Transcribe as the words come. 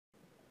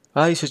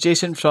Hi, this is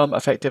Jason from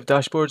Effective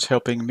Dashboards,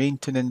 helping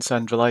maintenance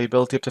and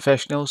reliability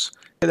professionals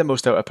get the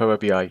most out of Power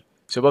BI.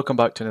 So welcome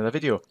back to another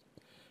video.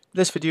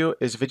 This video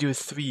is video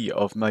 3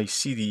 of my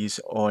series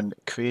on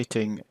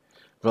creating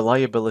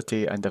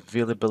reliability and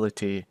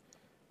availability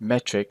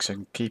metrics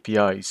and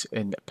KPIs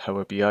in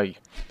Power BI.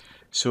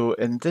 So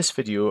in this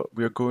video,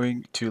 we're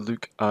going to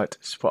look at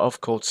what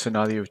I've called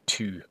scenario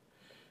 2.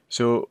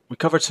 So we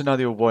covered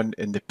scenario 1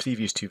 in the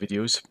previous two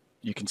videos.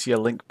 You can see a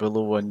link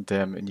below and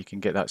you can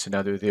get that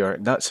scenario there.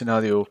 And that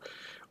scenario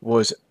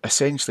was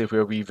essentially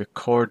where we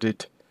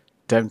recorded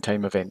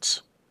downtime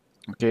events.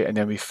 Okay, and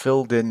then we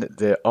filled in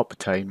the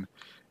uptime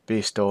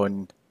based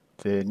on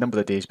the number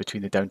of days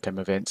between the downtime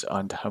events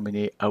and how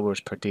many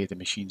hours per day the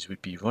machines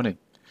would be running.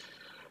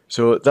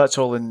 So that's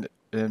all in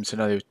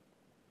scenario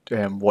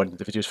 1,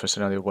 the videos for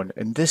scenario 1.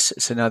 In this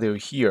scenario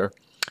here,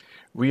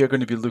 we are going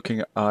to be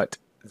looking at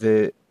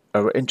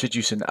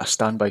introducing a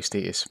standby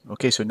status.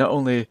 Okay, so not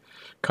only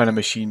can a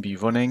machine be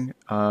running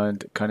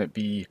and can it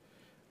be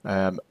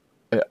have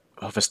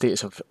a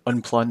status of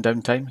unplanned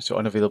downtime, so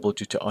unavailable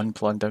due to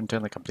unplanned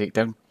downtime like a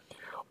breakdown,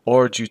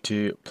 or due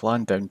to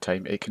planned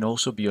downtime, it can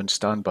also be on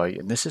standby.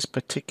 And this is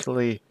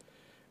particularly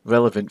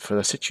relevant for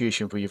a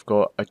situation where you've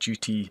got a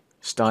duty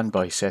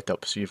standby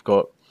setup. So you've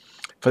got,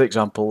 for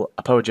example,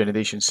 a power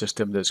generation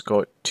system that's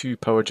got two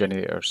power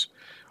generators.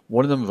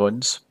 One of them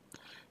runs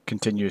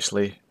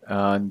continuously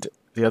and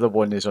the other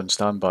one is on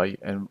standby,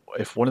 and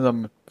if one of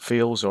them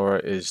fails or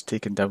is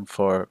taken down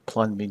for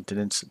planned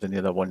maintenance, then the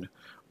other one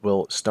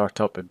will start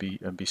up and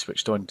be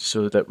switched on,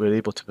 so that we're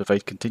able to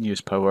provide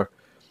continuous power,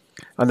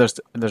 and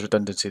there's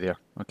redundancy there.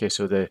 Okay,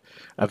 so the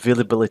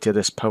availability of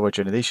this power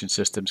generation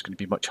system is going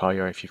to be much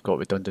higher if you've got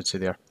redundancy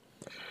there.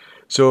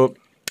 So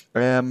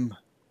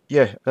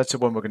yeah, that's the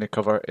one we're going to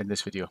cover in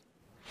this video.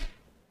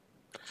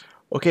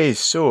 Okay,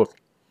 so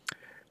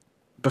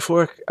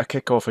before I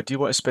kick off, I do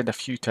want to spend a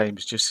few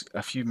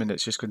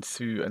minutes just going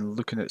through and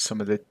looking at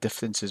some of the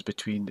differences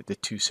between the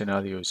two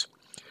scenarios.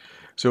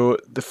 So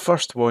the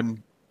first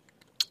one,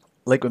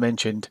 like we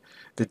mentioned,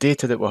 the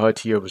data that we had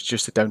here was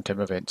just the downtime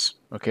events,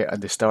 okay,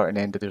 and the start and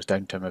end of those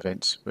downtime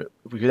events.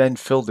 We then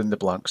filled in the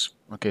blanks,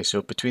 okay,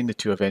 so between the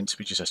two events,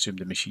 we just assumed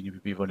the machine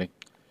would be running.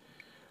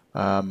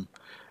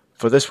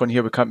 For this one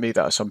here, we can't make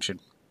that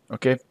assumption,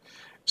 okay?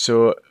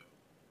 So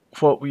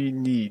what we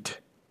need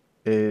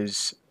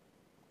is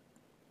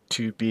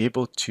to be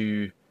able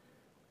to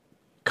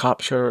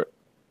capture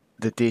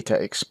the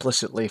data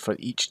explicitly for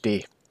each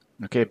day,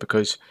 okay?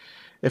 Because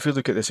if we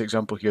look at this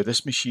example here,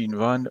 this machine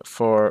ran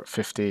for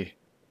 50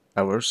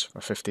 hours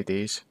or 50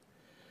 days,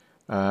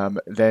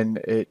 then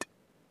it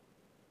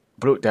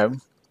broke down,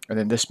 and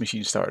then this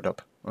machine started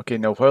up. Okay,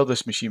 now while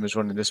this machine was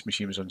running, this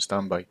machine was on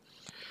standby.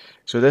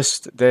 So this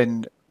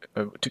then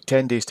took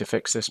 10 days to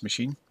fix this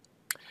machine,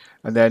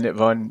 and then it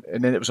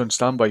was on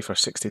standby for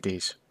 60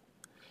 days,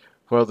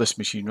 while this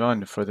machine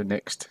ran for the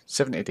next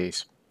 70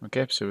 days.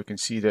 Okay, so we can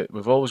see that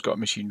we've always got a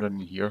machine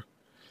running here,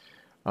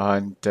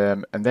 and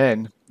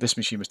then this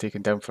machine was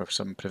taken down for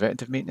some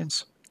preventative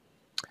maintenance,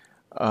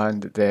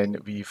 and then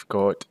we've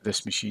got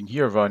this machine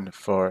here run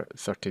for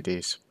 30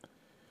 days,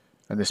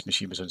 and this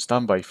machine was on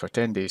standby for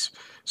 10 days.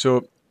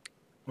 So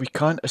we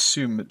can't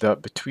assume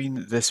that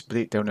between this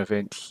breakdown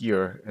event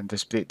here and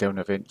this breakdown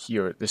event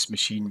here, this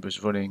machine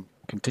was running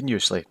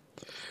continuously.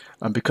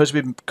 And because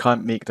we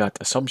can't make that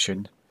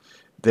assumption,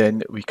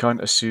 then we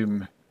can't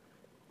assume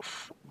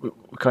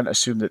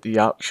that the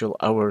actual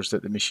hours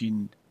that the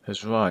machine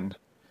has run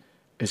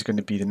is going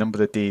to be the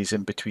number of days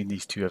in between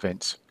these two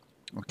events.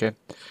 Okay,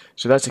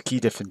 so that's a key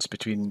difference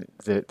between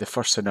the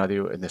first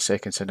scenario and the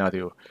second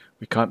scenario.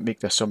 We can't make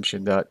the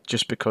assumption that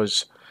just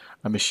because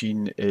a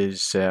machine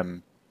is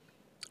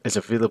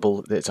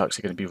available that it's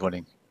actually going to be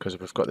running, because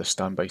we've got the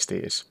standby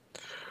status.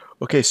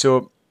 Okay,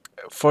 so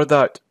for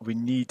that we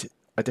need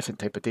a different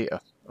type of data.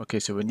 Okay,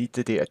 so we need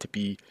the data to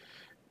be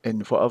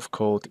in what I've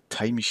called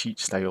timesheet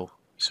style.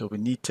 So we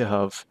need to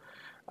have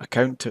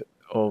account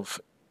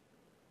of,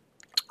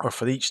 or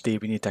for each day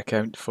we need to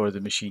account for the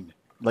machine,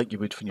 like you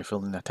would when you're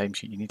filling a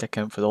timesheet. You need to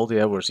account for all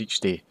the hours each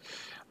day,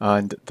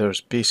 and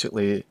there's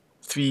basically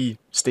three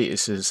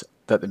statuses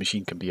that the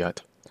machine can be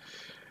at.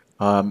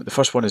 The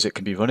first one is it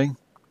can be running.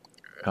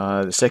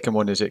 The second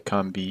one is it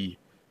can be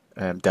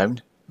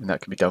down, and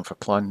that can be down for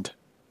planned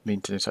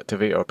maintenance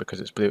activity or because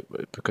it's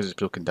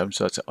broken down,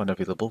 so that's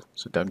unavailable,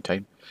 so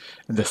downtime.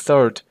 And the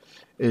third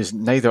is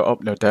neither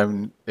up nor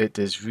down, it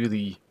is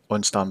really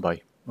on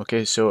standby.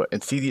 Okay, so in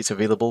theory it's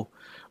available,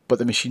 but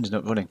the machine's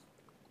not running.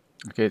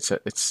 Okay,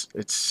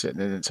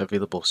 it's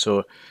available.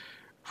 So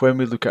when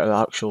we look at the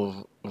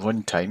actual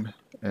runtime,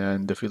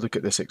 and if we look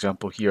at this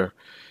example here,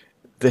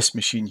 this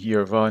machine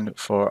here ran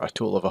for a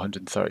total of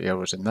 130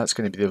 hours, and that's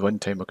going to be the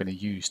runtime we're going to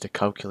use to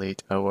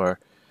calculate our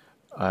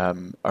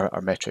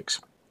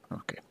metrics.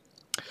 Okay,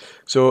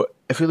 so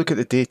if we look at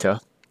the data,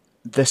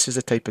 this is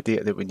the type of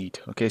data that we need.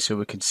 Okay, so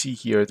we can see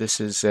here this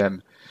is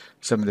some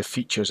of the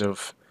features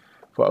of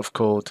what I've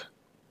called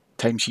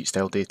timesheet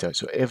style data.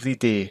 So every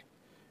day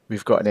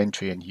we've got an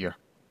entry in here,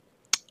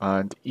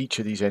 and each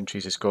of these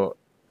entries has got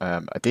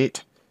a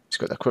date, It's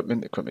got the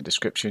equipment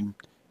description.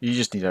 You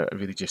just need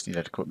really just need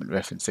an equipment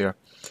reference there.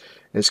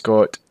 It's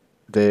got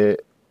the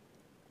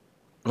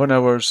run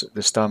hours,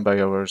 the standby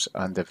hours,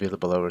 and the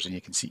available hours, and you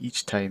can see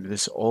each time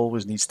this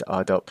always needs to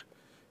add up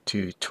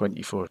to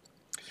 24.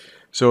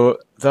 So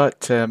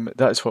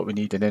that's what we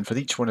need, and then for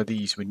each one of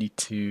these we need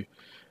to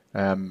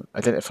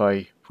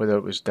identify whether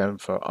it was down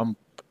for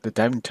the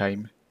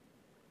downtime,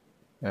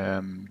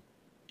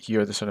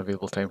 here this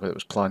unavailable time, whether it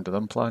was planned or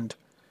unplanned,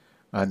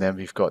 and then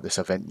we've got this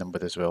event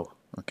number as well.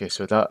 Okay,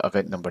 so that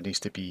event number needs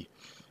to be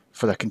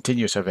for a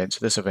continuous event. So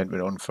this event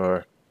went on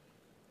for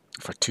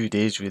 2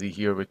 days really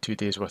here, with 2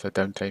 days worth of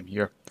downtime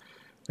here,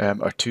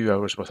 or 2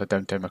 hours worth of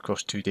downtime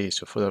across 2 days,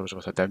 so 4 hours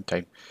worth of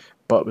downtime,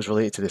 but it was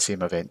related to the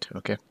same event.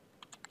 Okay,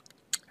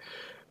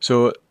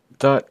 so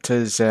that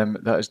is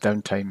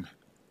downtime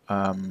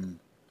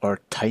or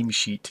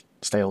timesheet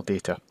style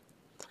data.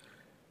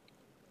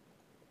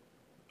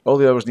 All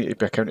the hours need to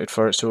be accounted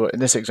for. So in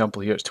this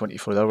example here, it's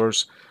 24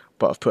 hours,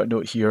 but I've put a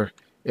note here.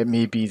 It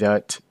may be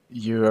that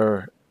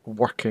your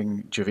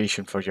working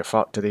duration for your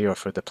factory or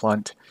for the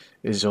plant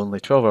is only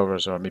 12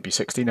 hours or maybe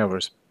 16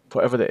 hours.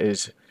 Whatever that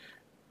is,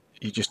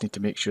 you just need to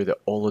make sure that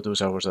all of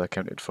those hours are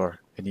accounted for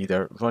in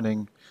either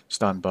running,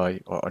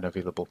 standby, or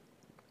unavailable.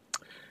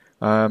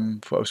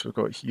 What else we've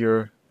got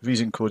here?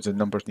 Reason codes and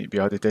numbers need to be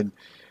added in.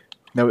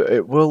 Now,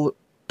 it will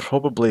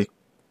probably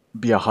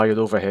be a higher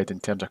overhead in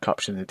terms of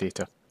capturing the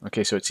data.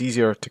 Okay, so it's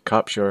easier to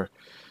capture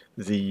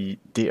the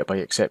data by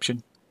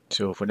exception.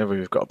 So whenever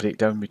we've got a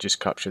breakdown, we just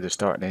capture the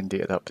start and end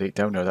date of that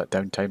breakdown or that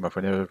downtime, or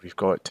whenever we've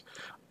got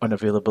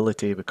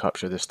unavailability, we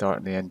capture the start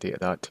and the end date of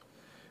that,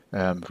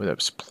 whether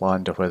it's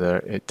planned or whether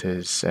it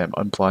is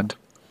unplanned.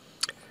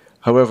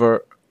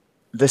 However,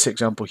 this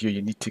example here,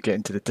 you need to get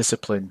into the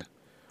discipline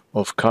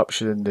of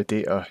capturing the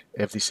data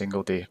every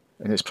single day,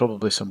 and it's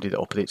probably somebody that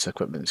operates the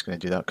equipment that's going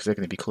to do that, because they're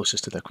going to be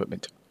closest to the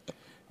equipment.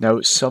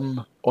 Now,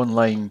 some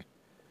online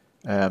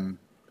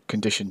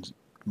condition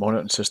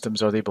monitoring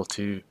systems are able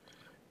to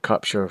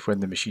capture when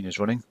the machine is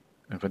running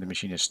and when the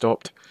machine is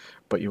stopped,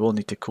 but you will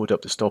need to code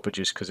up the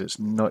stoppages, because it's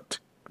not,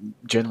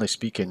 generally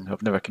speaking,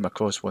 I've never come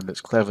across one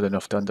that's clever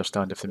enough to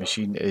understand if the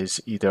machine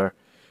is either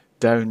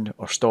down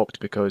or stopped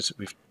because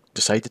we've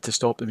decided to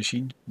stop the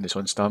machine and it's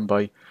on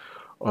standby,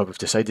 or we've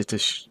decided to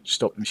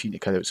stop the machine to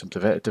carry out some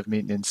preventative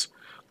maintenance,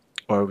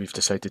 or we've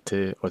decided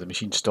to, or the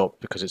machine stopped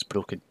because it's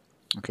broken.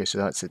 Okay, so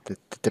that's it.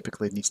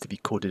 Typically it needs to be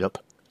coded up.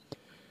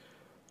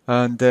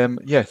 And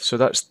yeah, so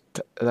that's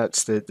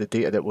the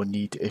data that we'll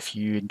need if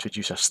you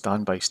introduce a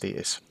standby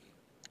status.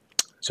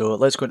 So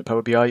let's go into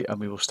Power BI and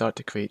we will start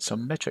to create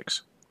some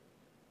metrics.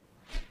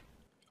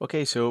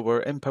 Okay, so we're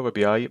in Power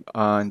BI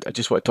and I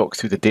just want to talk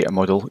through the data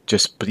model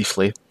just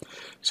briefly.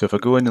 So if I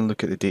go in and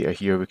look at the data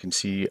here, we can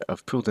see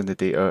I've pulled in the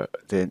data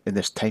in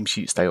this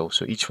timesheet style.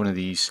 So each one of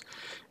these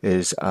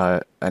is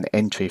an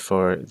entry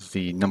for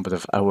the number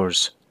of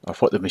hours or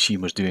what the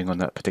machine was doing on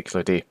that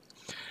particular day.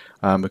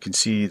 We can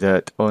see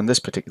that on this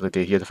particular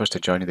day here, the 1st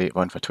of January, it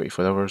ran for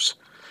 24 hours.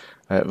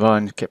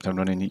 It kept on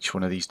running each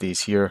one of these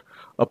days here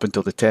up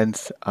until the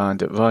 10th,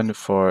 and it ran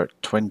for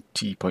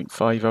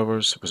 20.5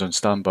 hours, was on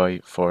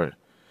standby for,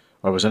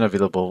 or was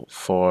unavailable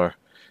for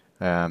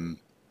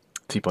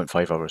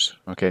 3.5 hours.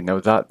 Okay,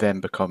 now that then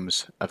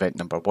becomes event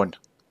number 1.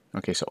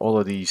 Okay, so all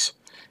of these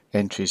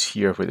entries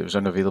here where it was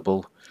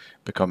unavailable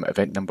become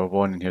event number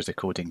 1, and here's the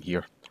coding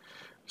here.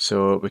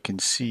 So we can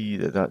see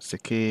that that's the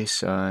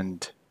case,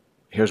 and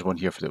here's one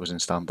here that was in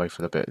standby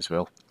for a bit as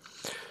well.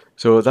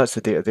 So that's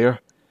the data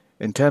there.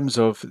 In terms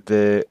of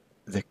the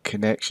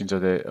connections or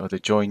the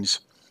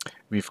joins,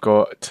 we've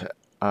got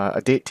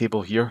a date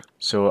table here.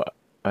 So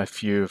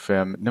if you've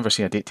never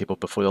seen a date table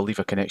before, I'll leave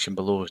a connection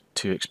below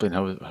to explain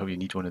how you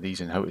need one of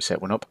these and how to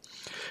set one up.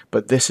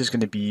 But this is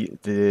going to be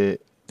the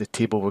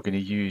table we're going to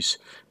use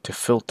to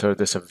filter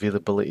this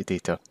availability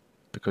data,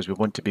 because we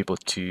want to be able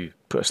to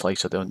put a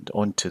slicer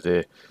onto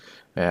the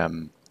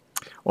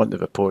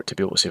report to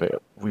be able to say, right,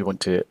 we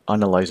want to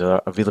analyse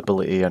our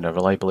availability and our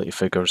reliability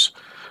figures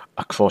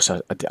across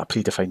a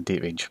predefined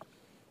date range.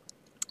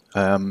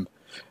 And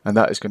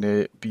that is going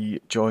to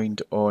be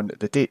joined on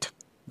the date.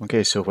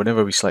 Okay, so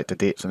whenever we select a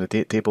date from the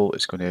date table,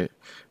 it's going to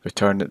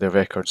return the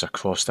records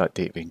across that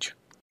date range.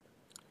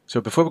 So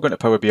before we go into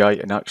Power BI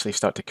and actually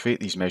start to create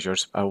these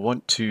measures, I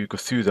want to go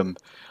through them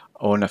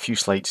on a few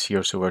slides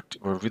here so we're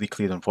really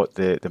clear on what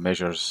the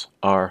measures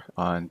are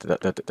and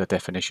the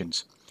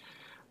definitions.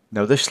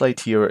 Now this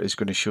slide here is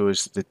going to show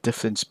us the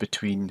difference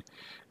between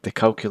the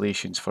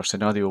calculations for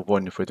scenario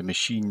 1, where the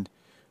machine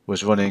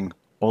was running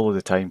all of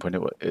the time when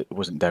it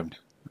wasn't down,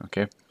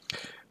 okay,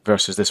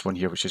 versus this one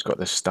here, which has got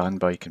this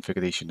standby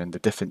configuration and the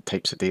different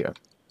types of data.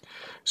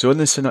 So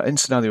in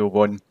scenario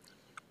 1,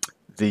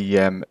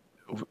 the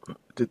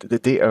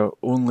data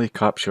only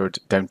captured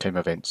downtime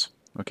events.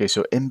 Okay,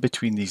 so in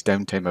between these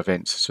downtime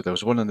events, so there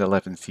was one on the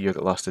 11th here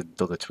that lasted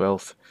until the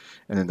 12th,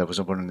 and then there was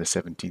one on the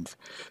 17th.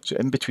 So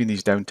in between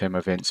these downtime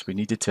events, we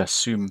needed to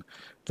assume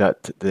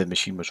that the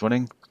machine was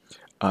running,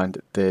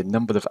 and the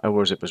number of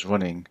hours it was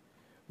running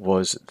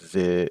was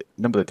the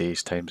number of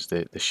days times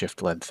the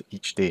shift length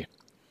each day.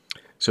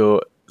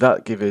 So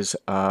that gave us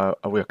a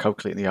way of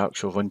calculating the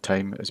actual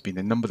runtime as being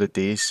the number of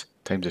days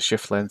times the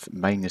shift length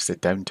minus the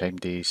downtime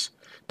days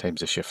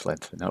times the shift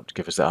length, and that would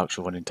give us the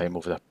actual running time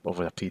over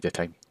a period of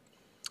time.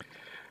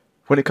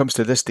 When it comes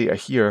to this data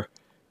here,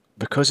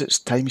 because it's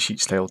timesheet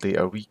style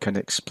data, we can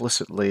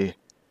explicitly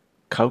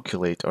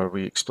calculate, or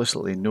we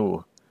explicitly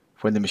know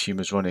when the machine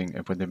was running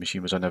and when the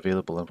machine was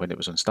unavailable and when it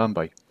was on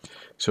standby.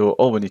 So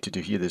all we need to do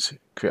here is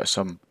create a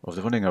sum of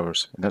the running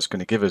hours, and that's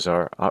going to give us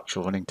our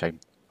actual running time.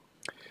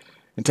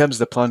 In terms of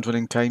the planned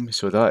running time,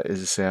 so that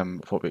is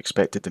what we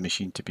expected the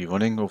machine to be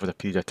running over the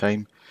period of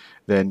time.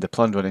 Then the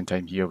planned running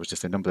time here was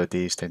just the number of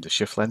days times the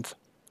shift length.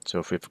 So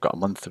if we've got a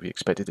month, we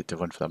expected it to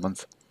run for a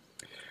month.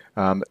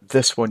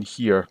 This one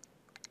here,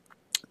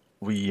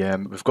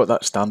 we've got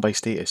that standby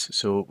status,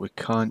 so we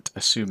can't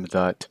assume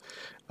that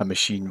a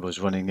machine was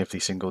running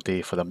every single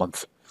day for the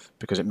month,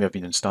 because it may have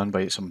been on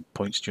standby at some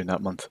points during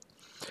that month.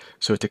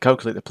 So to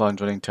calculate the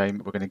planned running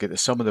time, we're going to get the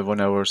sum of the run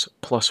hours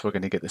plus we're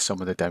going to get the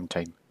sum of the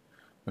downtime.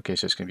 Okay,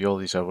 so it's going to be all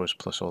these hours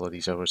plus all of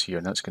these hours here,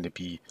 and that's going to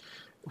be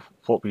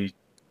what we're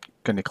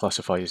going to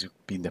classify as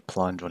being the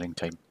planned running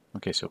time.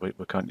 Okay, so we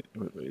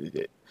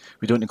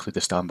don't include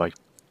the standby.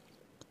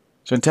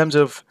 So in terms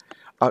of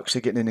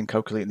actually getting in and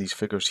calculating these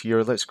figures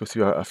here, let's go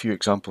through a few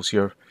examples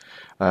here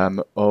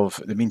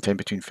of the mean time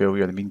between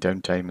failure, the mean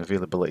downtime,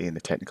 availability, and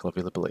the technical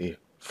availability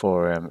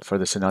for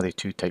the scenario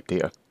 2 type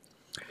data.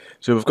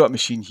 So we've got a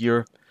machine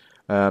here,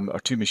 or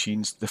two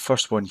machines. The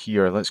first one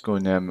here, let's go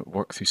and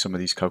work through some of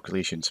these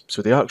calculations.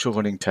 So the actual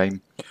running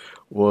time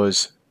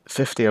was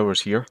 50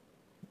 hours here,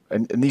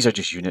 and these are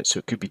just units, so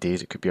it could be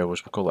days, it could be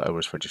hours. We'll call it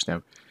hours for just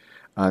now,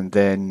 and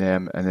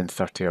then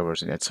 30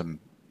 hours, and it had some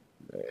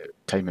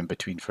time in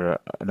between for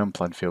an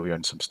unplanned failure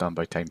and some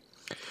standby time.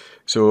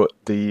 So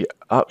the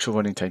actual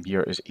running time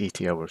here is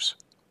 80 hours.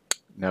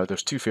 Now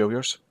there's two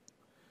failures,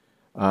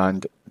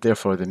 and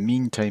therefore the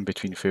mean time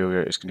between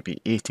failure is going to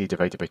be 80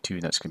 divided by 2,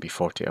 and that's going to be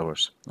 40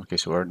 hours. Okay,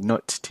 so we're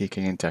not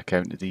taking into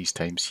account these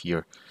times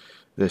here,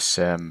 this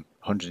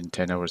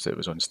 110 hours that it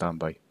was on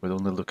standby. We're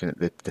only looking at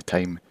the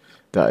time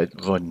that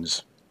it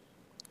runs.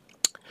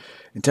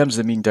 In terms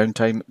of the mean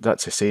downtime,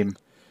 that's the same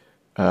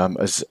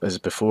as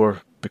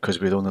before,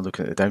 because we're only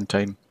looking at the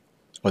downtime,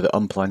 or the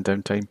unplanned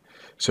downtime.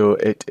 So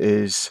it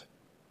is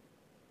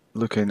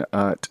looking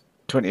at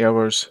 20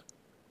 hours,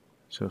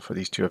 so for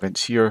these two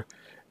events here,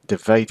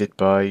 divided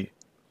by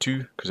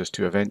 2, because there's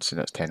two events, and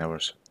that's 10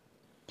 hours.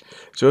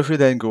 So if we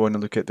then go on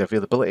and look at the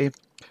availability,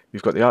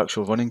 we've got the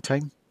actual running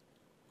time.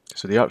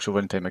 So the actual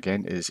running time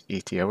again is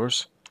 80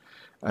 hours,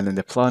 and then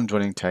the planned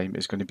running time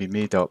is going to be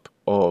made up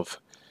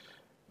of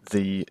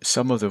the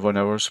sum of the run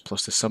hours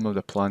plus the sum of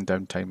the planned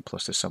downtime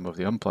plus the sum of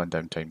the unplanned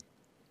downtime.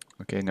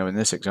 Okay, now in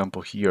this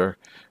example here,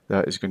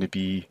 that is going to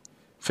be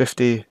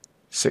 50,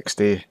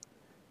 60,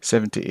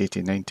 70,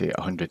 80, 90,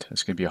 100.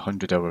 It's going to be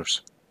 100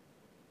 hours.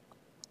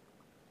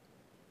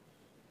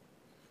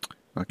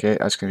 Okay,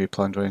 that's going to be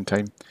planned running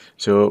time.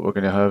 So we're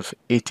going to have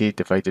 80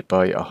 divided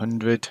by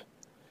 100,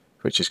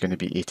 which is going to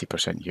be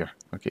 80% here.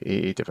 Okay,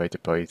 80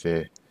 divided by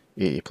the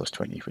 80 plus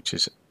 20, which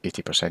is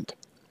 80%.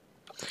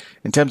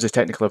 In terms of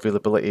technical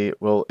availability,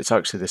 well, it's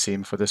actually the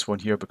same for this one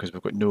here because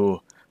we've got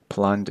no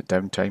planned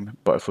downtime.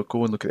 But if we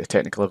go and look at the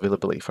technical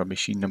availability for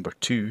machine number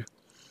 2,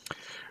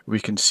 we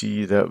can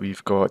see that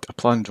we've got a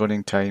planned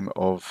running time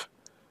of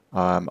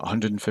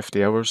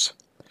 150 hours.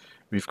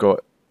 We've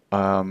got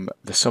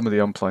the sum of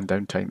the unplanned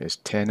downtime is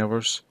 10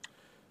 hours.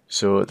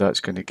 So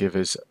that's going to give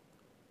us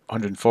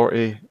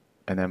 140,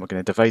 and then we're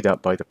going to divide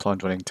that by the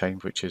planned running time,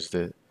 which is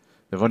the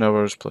run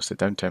hours plus the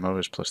downtime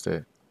hours plus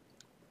the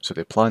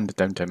planned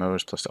downtime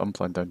hours plus the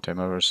unplanned downtime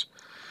hours.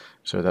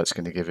 So that's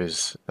going to give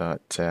us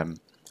that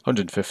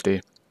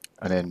 150,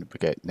 and then we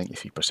get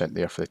 93%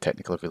 there for the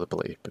technical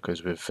availability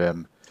because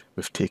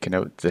we've taken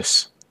out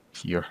this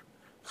here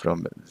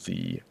from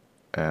the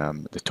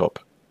top,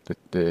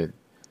 the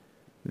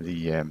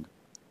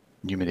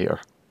numerator.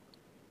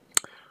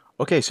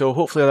 Okay, so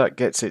hopefully that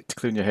gets it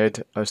clear in your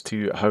head as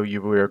to how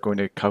you were going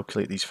to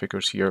calculate these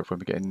figures here when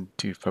we get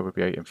into Power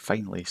BI and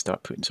finally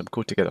start putting some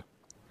code together.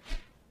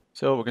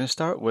 So we're going to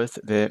start with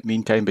the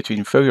mean time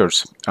between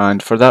failures,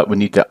 and for that we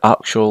need the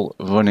actual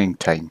running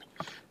time.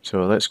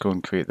 So let's go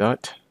and create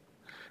that.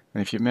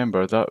 And if you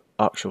remember, that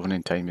actual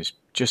running time is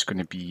just going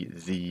to be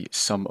the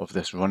sum of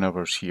this run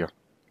hours here.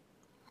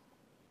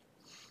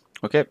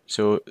 Okay,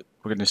 so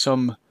we're going to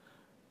sum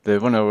the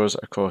run hours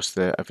across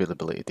the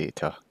availability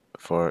data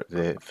for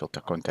the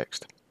filter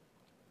context.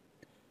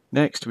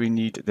 Next, we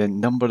need the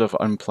number of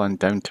unplanned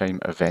downtime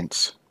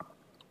events.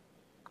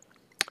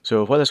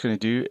 So what that's going to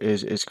do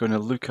is it's going to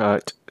look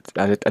at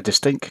a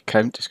distinct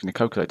count. It's going to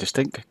calculate a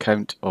distinct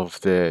count of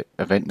the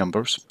event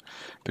numbers,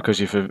 because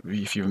if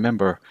you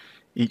remember,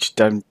 each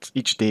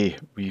day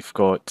we've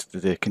got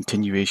the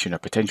continuation or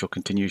potential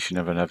continuation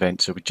of an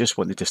event. So we just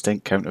want the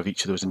distinct count of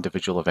each of those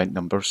individual event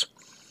numbers,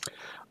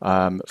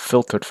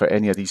 filtered for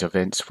any of these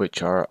events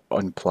which are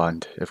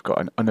unplanned. They've got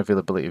an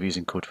unavailability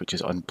reason code which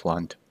is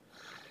unplanned.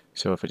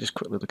 So if I just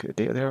quickly look at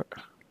the data there,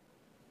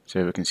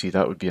 so we can see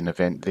that would be an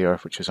event there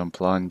which is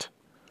unplanned.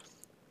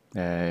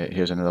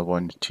 Here's another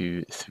 1,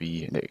 2,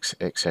 3, and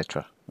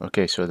etc.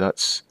 Okay, so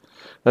that's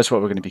what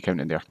we're going to be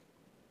counting there.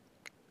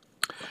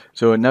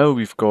 So now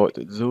we've got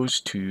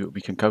those two,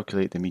 we can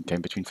calculate the mean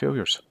time between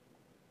failures.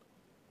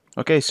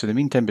 Okay, so the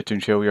mean time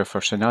between failure for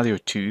scenario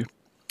 2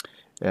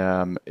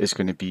 is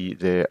going to be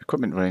the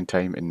equipment running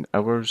time in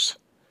hours,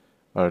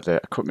 or the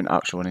equipment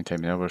actual running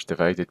time in hours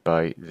divided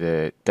by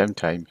the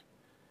downtime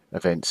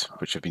events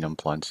which have been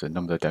unplanned, so the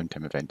number of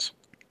downtime events.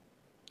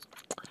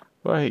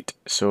 Right,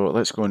 so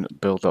let's go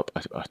and build up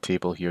a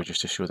table here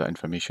just to show that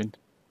information.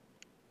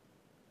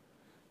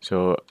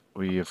 So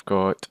we've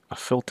got a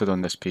filter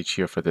on this page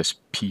here for this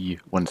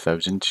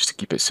P1000 just to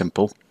keep it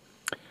simple.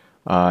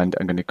 And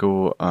I'm going to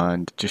go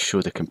and just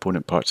show the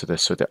component parts of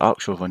this. So the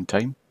actual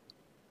runtime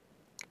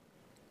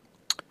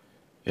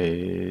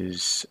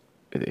is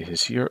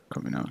here,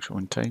 equipment actual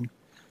runtime.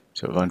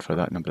 So it ran for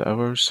that number of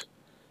hours.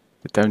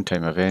 The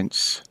downtime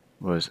events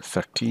was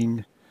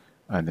 13,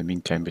 and the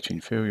mean time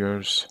between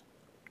failures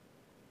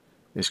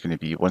is going to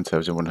be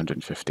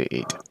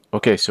 1158.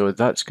 Okay, so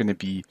that's going to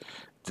be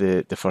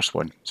the first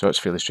one. So it's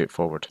fairly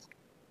straightforward.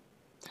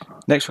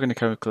 Next, we're going to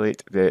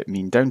calculate the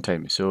mean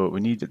downtime. So we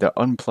need the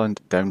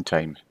unplanned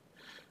downtime.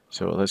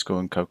 So let's go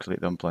and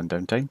calculate the unplanned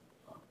downtime.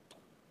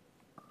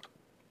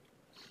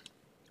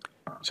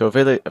 So a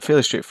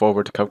fairly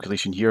straightforward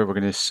calculation here. We're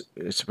going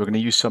to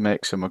use sum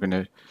x, and we're going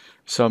to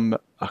sum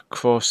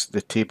across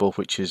the table,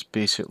 which is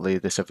basically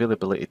this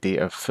availability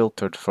data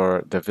filtered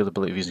for the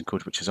availability reason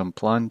code, which is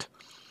unplanned.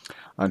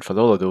 And for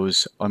all of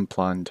those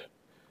unplanned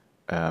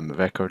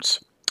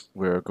records,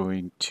 we're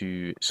going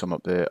to sum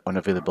up the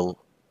unavailable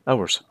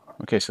hours.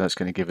 Okay, so that's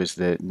going to give us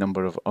the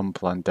number of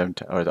unplanned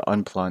downtime, or the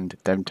unplanned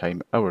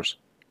downtime hours.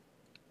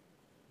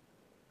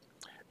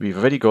 We've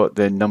already got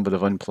the number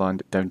of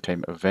unplanned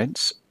downtime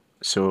events,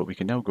 so we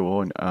can now go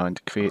on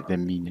and create the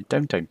mean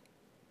downtime.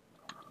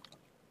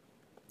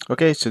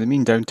 Okay, so the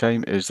mean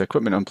downtime is the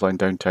equipment unplanned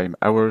downtime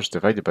hours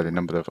divided by the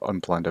number of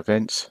unplanned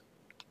events.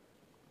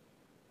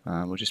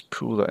 We'll just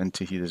pull that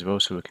into here as well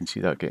so we can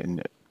see that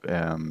getting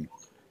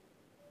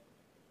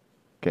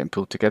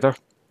pulled together.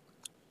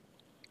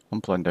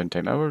 Unplanned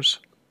downtime hours.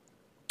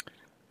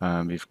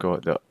 We've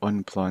got the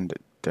unplanned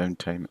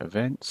downtime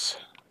events.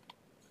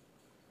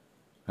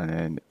 And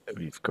then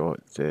we've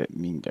got the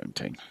mean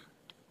downtime.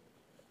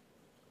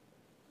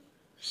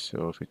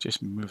 So if we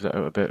just move that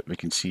out a bit, we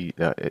can see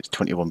that it's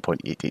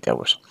 21.88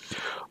 hours.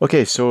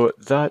 Okay, so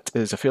that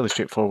is a fairly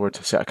straightforward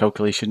set of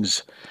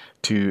calculations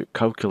to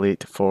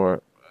calculate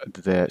for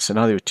the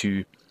scenario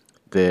 2,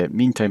 the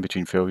mean time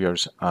between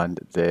failures and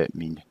the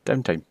mean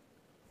downtime.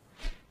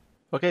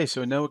 Okay,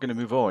 so now we're going to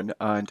move on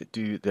and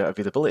do the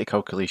availability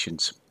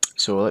calculations.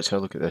 So let's have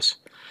a look at this.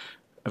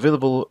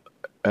 Available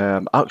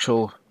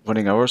actual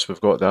running hours,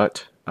 we've got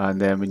that, and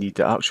then we need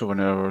the actual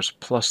running hours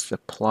plus the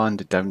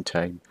planned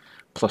downtime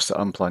plus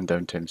the unplanned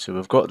downtime. So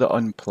we've got the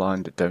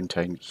unplanned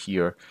downtime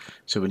here,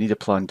 so we need a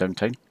planned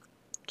downtime.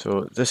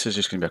 So this is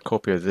just going to be a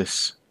copy of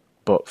this,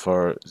 but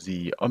for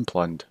the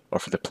unplanned, or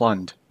for the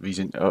planned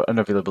reason,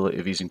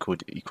 unavailability reason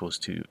code equals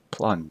to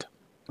planned.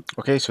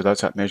 Okay, so that's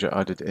that measure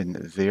added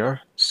in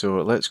there.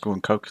 So let's go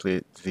and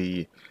calculate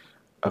the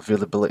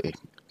availability.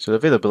 So the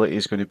availability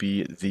is going to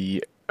be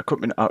the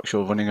equipment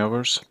actual running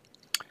hours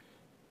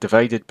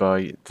divided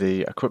by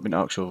the equipment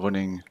actual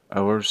running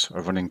hours,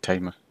 or running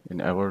time in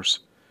hours,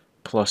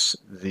 plus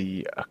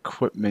the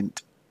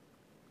equipment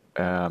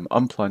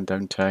unplanned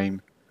downtime,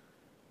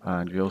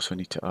 and we also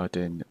need to add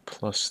in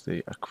plus the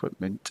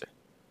equipment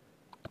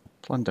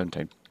planned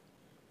downtime.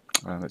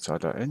 Let's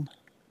add that in.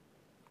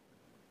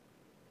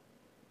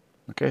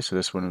 Okay, so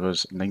this one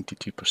was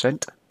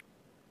 92%.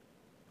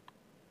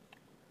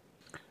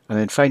 And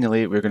then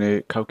finally, we're going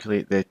to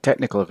calculate the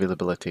technical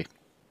availability.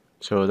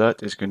 So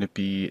that is going to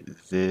be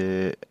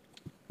the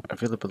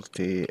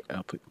availability,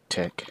 I'll put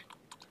tech.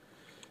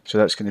 So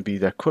that's going to be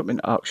the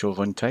equipment actual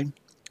runtime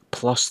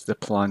plus the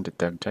planned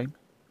downtime.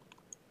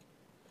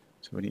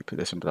 So we need to put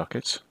this in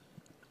brackets.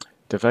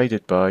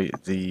 Divided by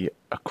the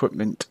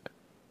equipment,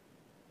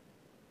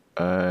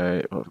 what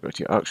have we got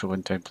here? Actual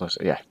runtime plus,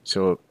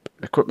 so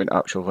equipment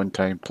actual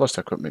runtime plus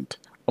equipment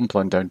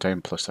unplanned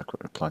downtime plus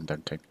equipment planned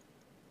downtime.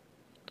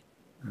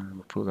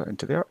 We'll pull that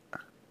into there.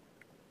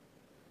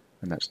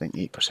 And that's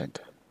 98%.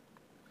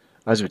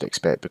 As we'd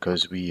expect,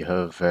 because we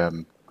have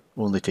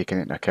only taken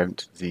into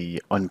account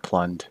the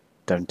unplanned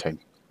downtime.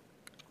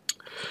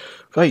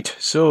 Right,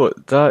 so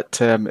that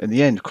in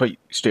the end quite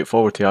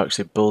straightforward to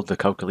actually build the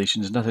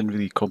calculations, nothing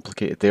really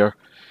complicated there.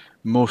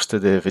 Most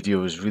of the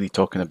video is really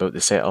talking about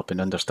the setup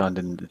and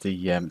understanding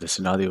the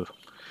scenario,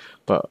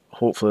 but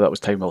hopefully that was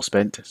time well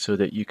spent so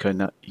that you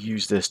can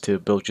use this to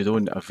build your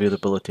own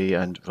availability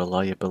and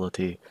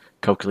reliability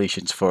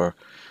calculations for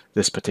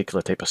this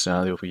particular type of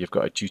scenario where you've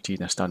got a duty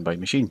in a standby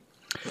machine.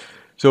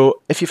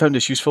 So if you found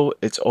this useful,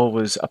 it's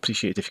always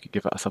appreciated if you could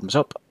give it a thumbs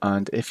up,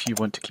 and if you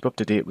want to keep up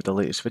to date with the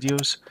latest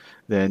videos,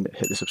 then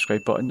hit the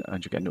subscribe button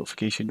and you'll get a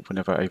notification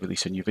whenever I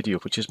release a new video,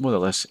 which is more or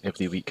less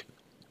every week.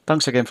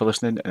 Thanks again for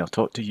listening, and I'll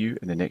talk to you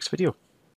in the next video.